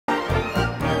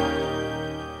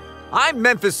I'm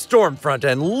Memphis Stormfront,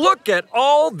 and look at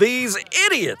all these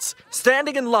idiots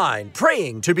standing in line,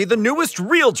 praying to be the newest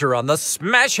realtor on the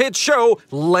smash hit show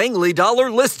Langley Dollar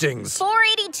Listings.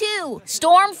 482,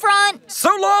 Stormfront.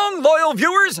 So long, loyal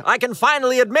viewers. I can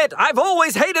finally admit I've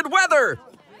always hated weather.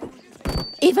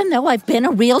 Even though I've been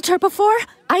a realtor before,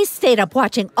 I stayed up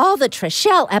watching all the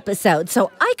Trishelle episodes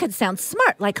so I could sound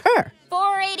smart like her.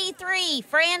 483,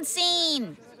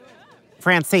 Francine.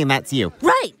 Francine, that's you.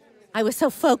 Right. I was so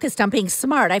focused on being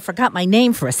smart, I forgot my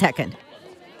name for a second.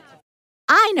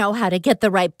 I know how to get the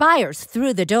right buyers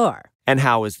through the door. And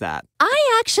how is that?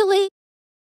 I actually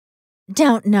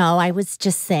don't know. I was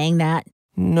just saying that.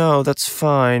 No, that's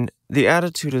fine. The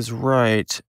attitude is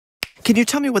right. Can you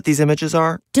tell me what these images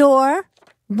are? Door,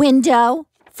 window,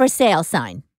 for sale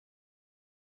sign.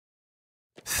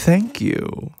 Thank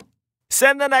you.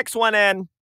 Send the next one in.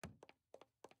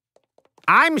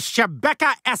 I'm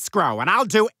Shebecca Escrow, and I'll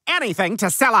do anything to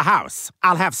sell a house.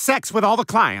 I'll have sex with all the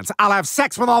clients, I'll have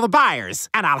sex with all the buyers,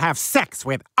 and I'll have sex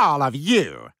with all of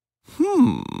you.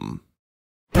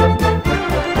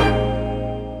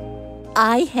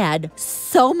 I had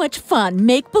so much fun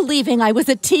make-believing I was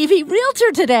a TV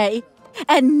realtor today.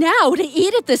 And now to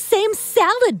eat at the same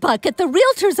salad bucket the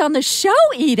realtors on the show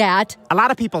eat at. A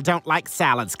lot of people don't like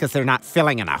salads because they're not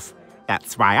filling enough.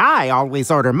 That's why I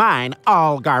always order mine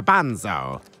all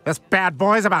garbanzo. This bad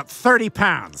boy's about 30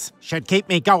 pounds. Should keep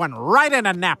me going right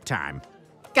into nap time.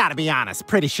 Gotta be honest,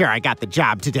 pretty sure I got the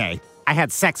job today. I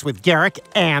had sex with Garrick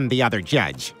and the other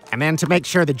judge. And then to make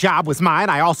sure the job was mine,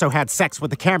 I also had sex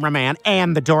with the cameraman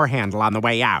and the door handle on the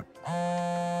way out.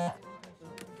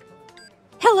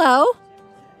 Hello?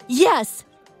 Yes.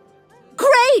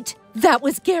 Great! That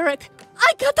was Garrick.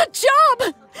 I got the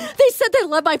job! They said they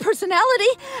loved my personality,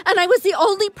 and I was the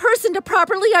only person to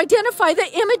properly identify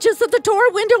the images of the door,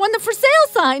 window, and the for sale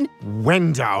sign.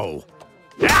 Window.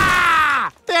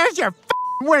 Ah! There's your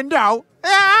window.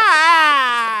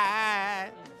 Ah!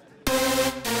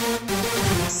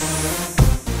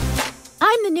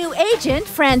 I'm the new agent,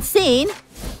 Francine.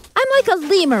 I'm like a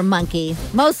lemur monkey.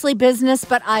 Mostly business,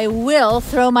 but I will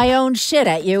throw my own shit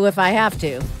at you if I have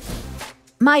to.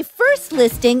 My first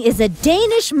listing is a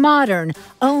Danish modern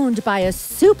owned by a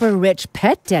super rich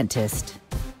pet dentist.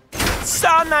 So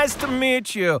nice to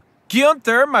meet you.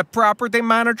 Gunther, my property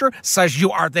manager, says you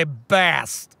are the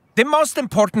best. The most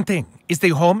important thing is the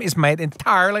home is made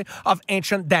entirely of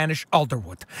ancient Danish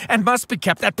alderwood and must be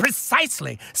kept at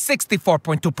precisely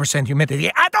 64.2% humidity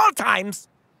at all times.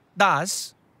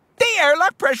 Thus, the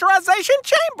airlock pressurization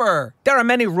chamber. There are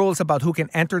many rules about who can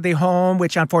enter the home,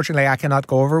 which unfortunately I cannot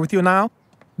go over with you now.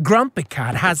 Grumpy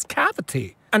Cat has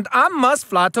cavity, and I must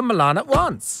fly to Milan at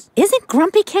once. Isn't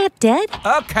Grumpy Cat dead?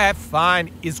 Okay,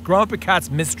 fine. Is Grumpy Cat's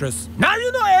mistress. Now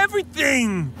you know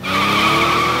everything!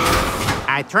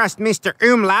 I trust Mr.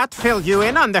 Umlaut fill you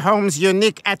in on the home's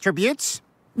unique attributes.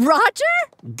 Roger?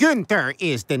 Gunther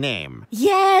is the name.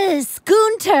 Yes,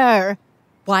 Gunther.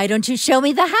 Why don't you show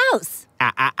me the house?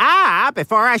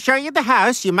 Before I show you the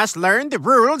house, you must learn the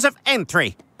rules of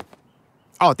entry.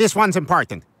 Oh, this one's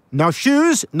important. No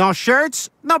shoes, no shirts,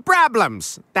 no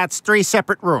problems. That's 3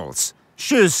 separate rules.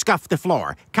 Shoes scuff the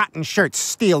floor, cotton shirts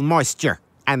steal moisture.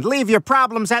 And leave your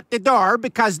problems at the door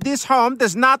because this home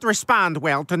does not respond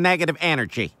well to negative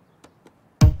energy.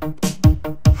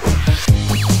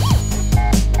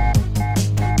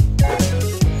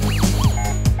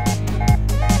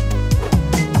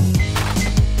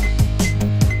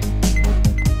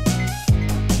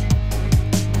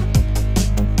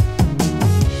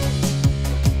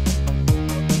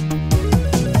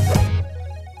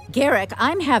 Garrick,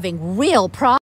 I'm having real problems.